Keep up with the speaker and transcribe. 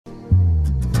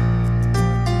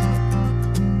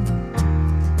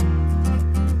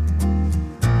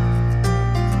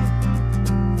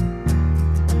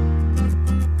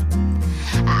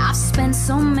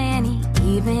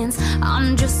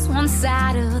on just one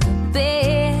side of the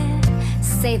bed,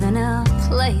 saving a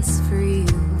place for you.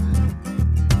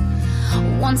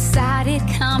 One-sided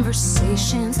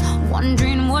conversations,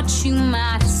 wondering what you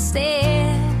might have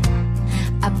said.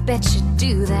 I bet you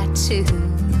do that too.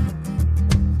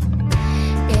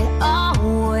 It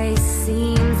always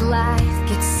seems life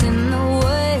gets in the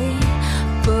way,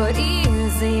 but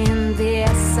isn't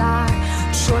this our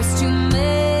choice to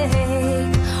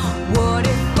make? What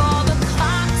if all the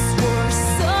clocks were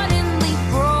suddenly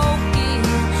broken?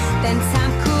 Then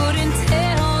time couldn't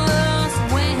tell us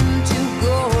when to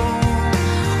go.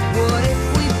 What if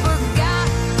we forgot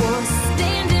what's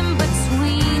standing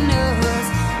between us?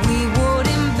 We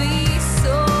wouldn't be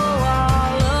so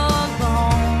all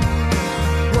alone.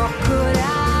 What could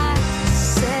I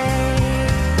say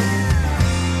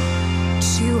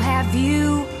to have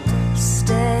you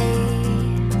stay?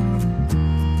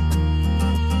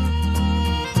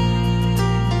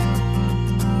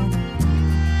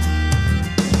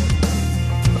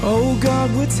 Oh God,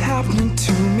 what's happening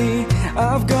to me?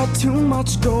 I've got too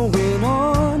much going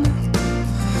on,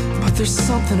 but there's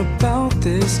something about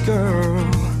this girl.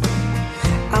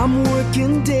 I'm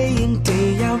working day in,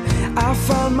 day out. I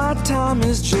find my time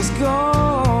is just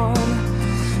gone.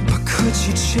 But could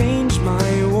she change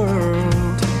my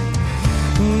world?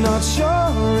 Not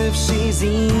sure if she's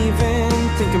even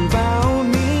thinking about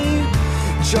me.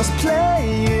 Just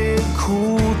play it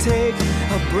cool, take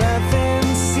a breath and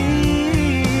see.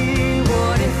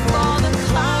 What if all the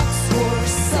clocks were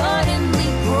suddenly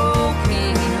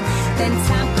broken? Then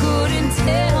time couldn't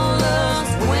tell us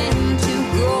when to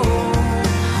go.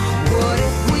 What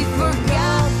if we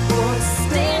forgot what's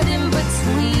standing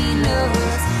between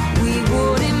us? We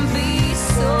wouldn't be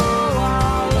so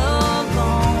all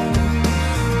alone.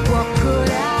 What could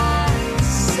I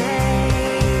say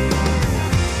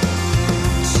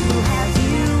to have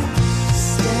you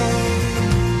stay?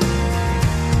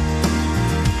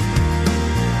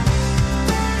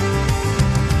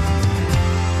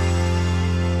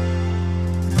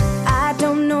 I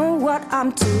don't know what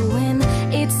I'm doing.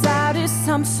 It's out of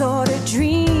some sort of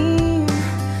dream.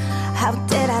 How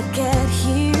did I get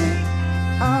here?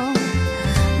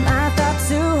 My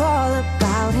thoughts are all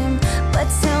about him, but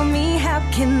tell me, how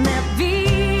can that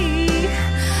be?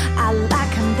 I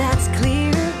like him, that's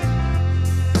clear.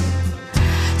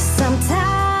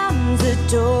 Sometimes the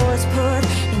door's put